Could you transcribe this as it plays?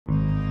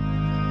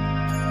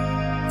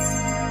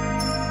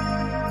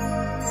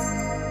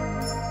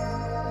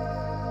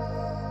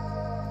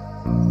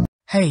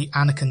Hey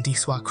Annekan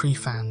Swa Kry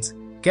fans,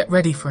 get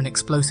ready for an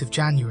explosive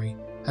January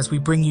as we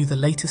bring you the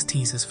latest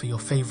teasers for your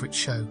favourite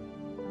show.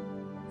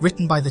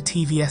 Written by the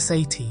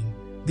TVSA team,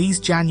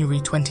 these January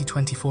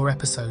 2024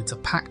 episodes are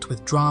packed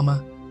with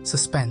drama,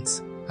 suspense,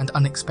 and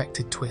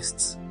unexpected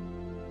twists.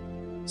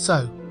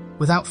 So,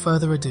 without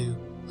further ado,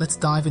 let's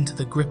dive into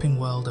the gripping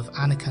world of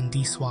Annekan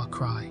Swa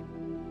Kry.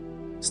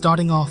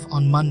 Starting off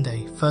on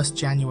Monday, 1st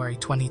January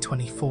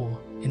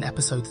 2024, in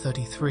episode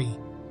 33,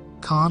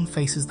 Khan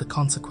faces the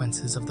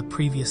consequences of the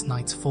previous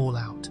night's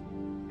fallout.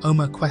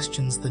 Omar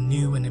questions the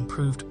new and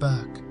improved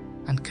Burke,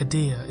 and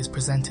Kadir is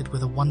presented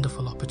with a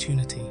wonderful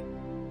opportunity.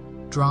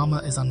 Drama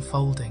is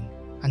unfolding,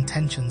 and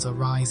tensions are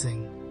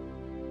rising.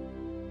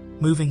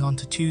 Moving on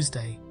to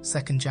Tuesday,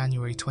 2nd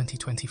January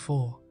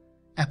 2024,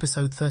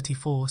 episode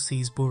 34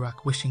 sees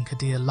Burak wishing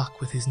Kadir luck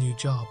with his new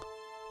job,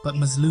 but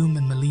Mazloom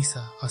and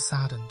Melissa are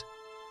saddened.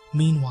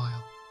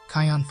 Meanwhile,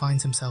 Kayan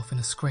finds himself in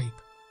a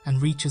scrape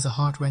and reaches a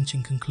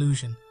heart-wrenching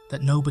conclusion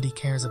that nobody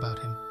cares about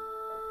him.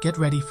 Get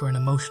ready for an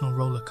emotional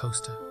roller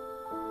coaster.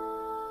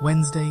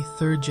 Wednesday,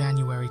 3rd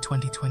January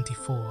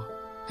 2024,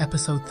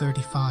 episode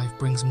 35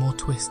 brings more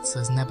twists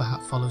as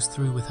Nebahat follows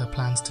through with her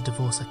plans to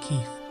divorce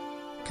Akif.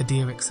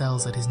 Kadir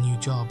excels at his new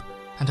job,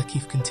 and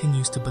Akif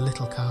continues to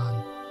belittle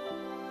Khan.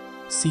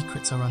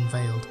 Secrets are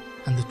unveiled,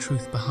 and the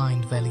truth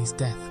behind Veli's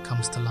death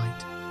comes to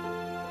light.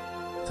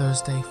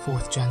 Thursday,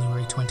 4th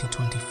January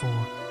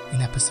 2024,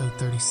 in episode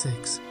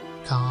 36,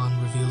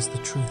 Khan reveals the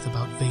truth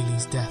about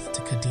Veli's death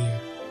to Kadir,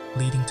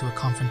 leading to a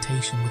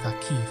confrontation with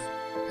Akif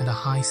and a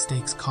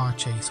high-stakes car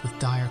chase with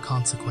dire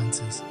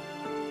consequences.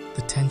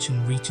 The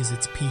tension reaches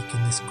its peak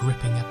in this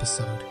gripping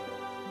episode.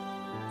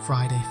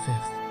 Friday,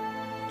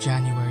 5th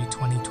January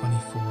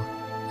 2024,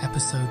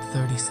 episode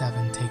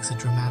 37 takes a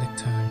dramatic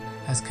turn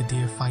as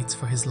Kadir fights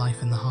for his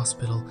life in the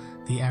hospital,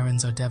 the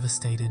errands are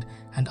devastated,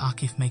 and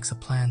Akif makes a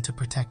plan to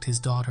protect his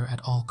daughter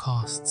at all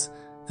costs.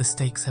 The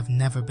stakes have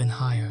never been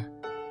higher.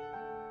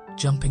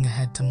 Jumping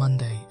ahead to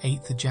Monday,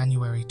 8th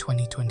January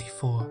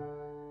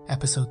 2024,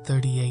 episode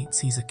 38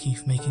 sees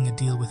Akif making a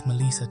deal with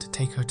Melissa to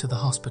take her to the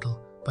hospital,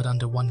 but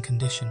under one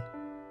condition.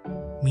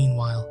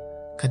 Meanwhile,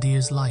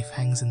 Kadir's life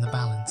hangs in the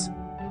balance,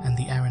 and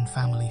the Aaron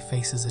family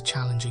faces a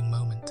challenging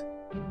moment.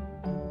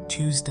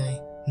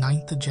 Tuesday,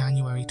 9th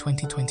January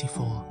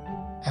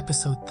 2024,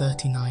 episode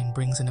 39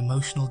 brings an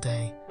emotional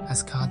day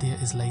as Kadir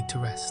is laid to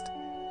rest.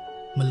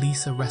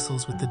 Melissa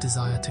wrestles with the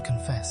desire to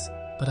confess,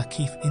 but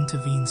Akif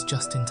intervenes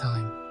just in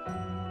time.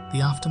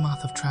 The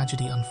aftermath of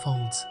tragedy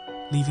unfolds,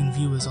 leaving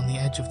viewers on the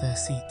edge of their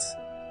seats.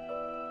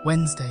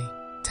 Wednesday,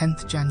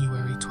 10th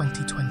January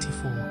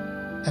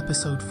 2024,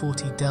 episode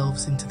 40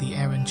 delves into the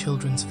Aaron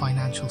children's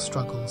financial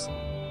struggles,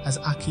 as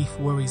Akif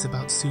worries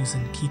about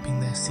Susan keeping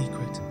their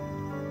secret.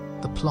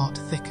 The plot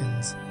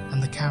thickens,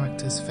 and the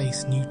characters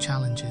face new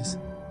challenges.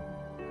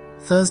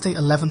 Thursday,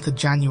 11th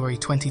January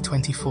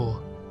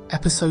 2024,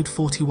 episode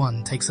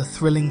 41 takes a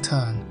thrilling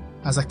turn,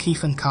 as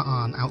Akif and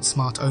Kaan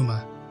outsmart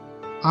Omar.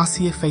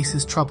 Asiya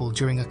faces trouble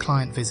during a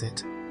client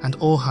visit, and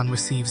Orhan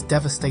receives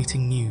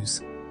devastating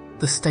news.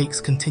 The stakes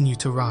continue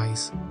to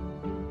rise.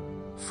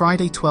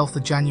 Friday,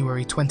 12th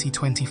January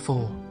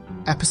 2024,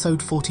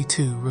 episode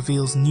 42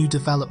 reveals new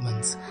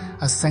developments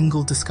as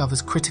Sengul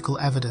discovers critical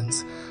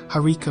evidence,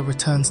 Harika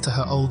returns to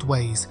her old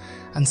ways,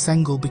 and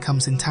Sengul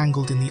becomes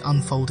entangled in the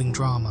unfolding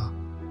drama.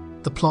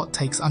 The plot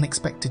takes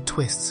unexpected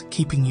twists,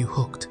 keeping you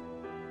hooked.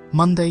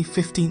 Monday,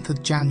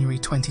 15th January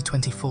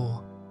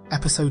 2024,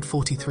 episode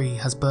 43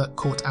 has Burke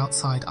caught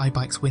outside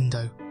iBike's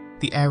window,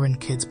 the Aaron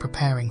kids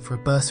preparing for a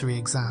bursary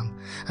exam,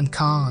 and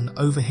Khan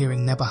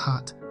overhearing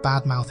Nebahat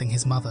bad-mouthing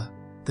his mother.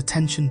 The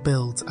tension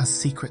builds as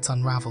secrets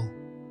unravel.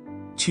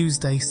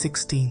 Tuesday,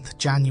 16th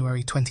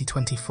January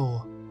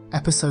 2024,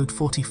 episode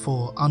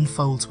 44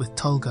 unfolds with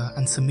Tolga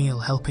and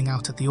Samil helping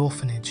out at the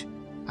orphanage,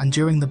 and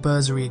during the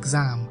bursary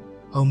exam,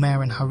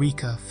 Omer and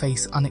Harika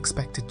face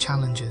unexpected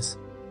challenges.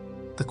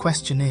 The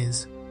question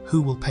is,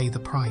 who will pay the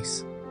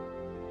price?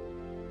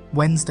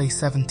 Wednesday,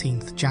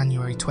 17th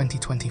January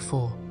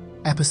 2024,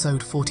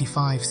 episode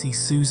 45 sees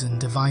Susan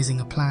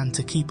devising a plan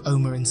to keep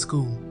Omar in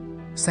school,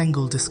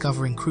 Sengul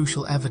discovering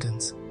crucial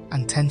evidence,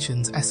 and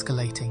tensions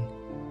escalating.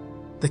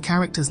 The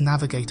characters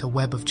navigate a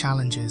web of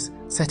challenges,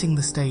 setting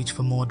the stage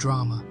for more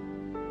drama.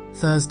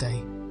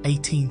 Thursday,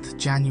 18th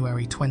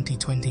January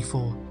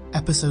 2024,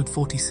 episode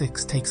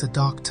 46 takes a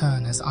dark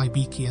turn as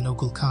Ibiki and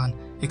Ogul Khan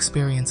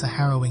experience a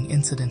harrowing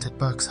incident at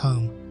Burke's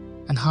home,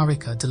 and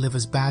Harika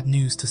delivers bad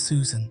news to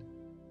Susan.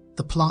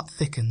 The plot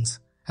thickens,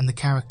 and the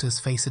characters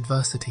face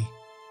adversity.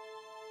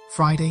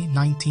 Friday,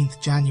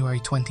 19th January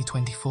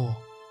 2024,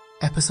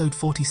 episode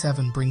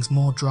 47 brings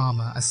more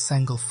drama as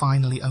Sengul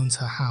finally owns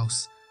her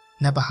house.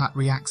 Nebahat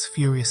reacts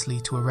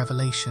furiously to a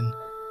revelation,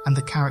 and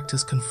the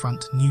characters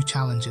confront new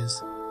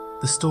challenges.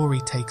 The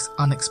story takes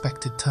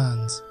unexpected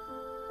turns.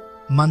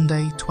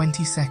 Monday,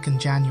 22nd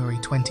January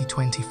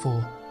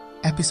 2024,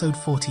 episode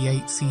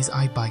 48 sees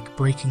iBike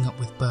breaking up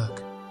with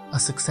Burke, a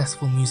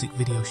successful music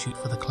video shoot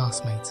for the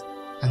classmates,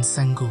 and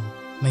Sengul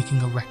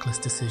making a reckless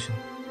decision.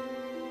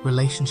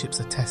 Relationships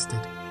are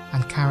tested,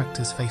 and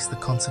characters face the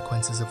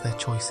consequences of their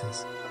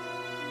choices.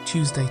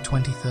 Tuesday,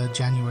 23rd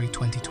January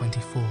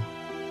 2024.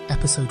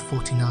 Episode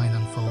 49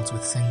 unfolds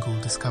with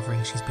Sengul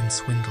discovering she's been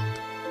swindled,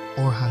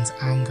 Orhan's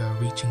anger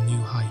reaching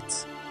new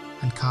heights,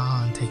 and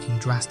Kaan taking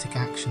drastic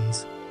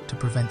actions to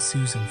prevent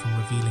Susan from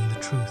revealing the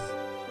truth.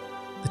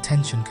 The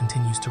tension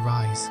continues to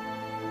rise.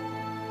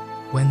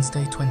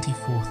 Wednesday,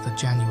 24th of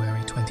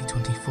January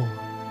 2024.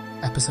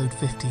 Episode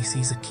 50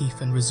 sees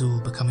Akif and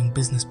Razul becoming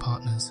business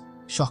partners,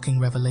 shocking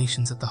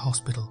revelations at the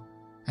hospital,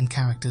 and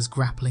characters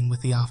grappling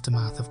with the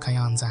aftermath of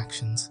Kayan's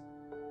actions.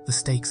 The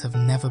stakes have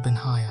never been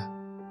higher.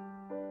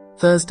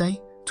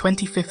 Thursday,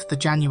 25th of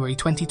January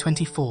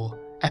 2024.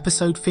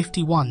 Episode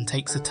 51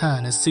 takes a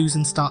turn as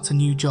Susan starts a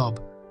new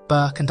job.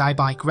 Burke and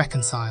Ibike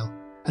reconcile,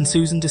 and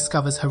Susan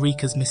discovers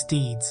Harika's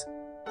misdeeds.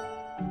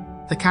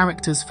 The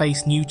characters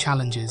face new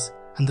challenges,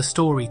 and the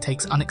story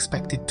takes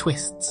unexpected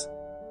twists.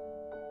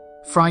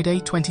 Friday,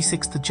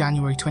 26th of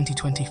January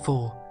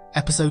 2024,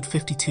 Episode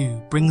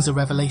 52 brings a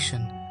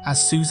revelation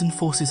as Susan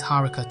forces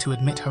Harika to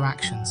admit her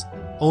actions,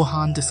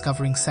 Orhan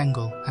discovering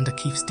Sengul and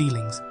Akif's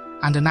dealings,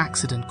 and an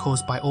accident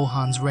caused by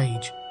Orhan's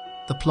rage.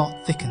 The plot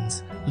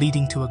thickens,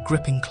 leading to a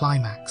gripping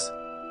climax.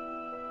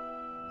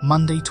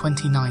 Monday,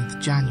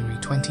 29th January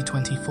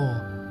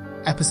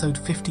 2024, Episode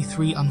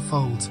 53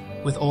 unfolds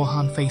with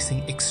Orhan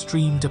facing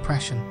extreme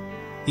depression,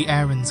 the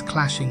errands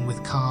clashing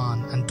with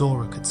Kaan and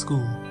Doruk at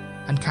school,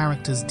 and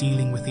characters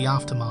dealing with the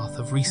aftermath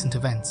of recent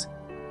events.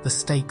 The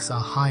stakes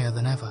are higher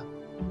than ever.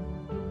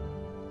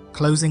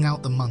 Closing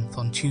out the month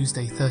on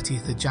Tuesday,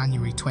 30th of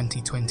January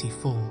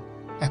 2024,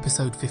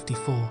 Episode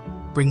 54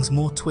 brings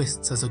more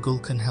twists as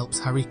Agulkan helps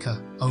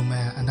Harika,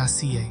 Omer and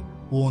Asiye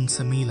warn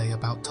Samile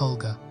about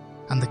Tolga,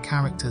 and the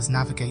characters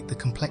navigate the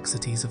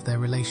complexities of their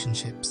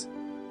relationships.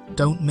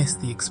 Don't miss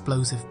the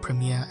explosive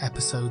premiere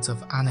episodes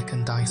of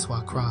Annekan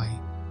Swa Kry,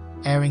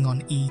 airing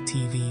on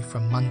ETV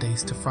from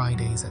Mondays to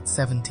Fridays at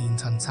 17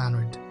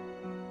 Tansanrid.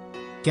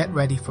 Get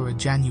ready for a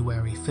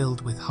January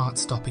filled with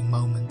heart-stopping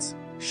moments,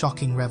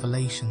 shocking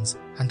revelations,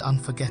 and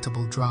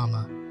unforgettable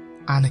drama.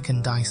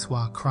 Annekan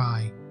Swa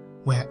Kry,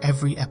 where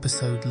every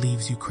episode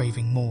leaves you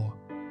craving more.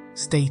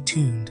 Stay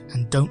tuned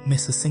and don't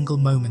miss a single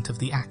moment of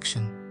the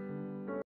action.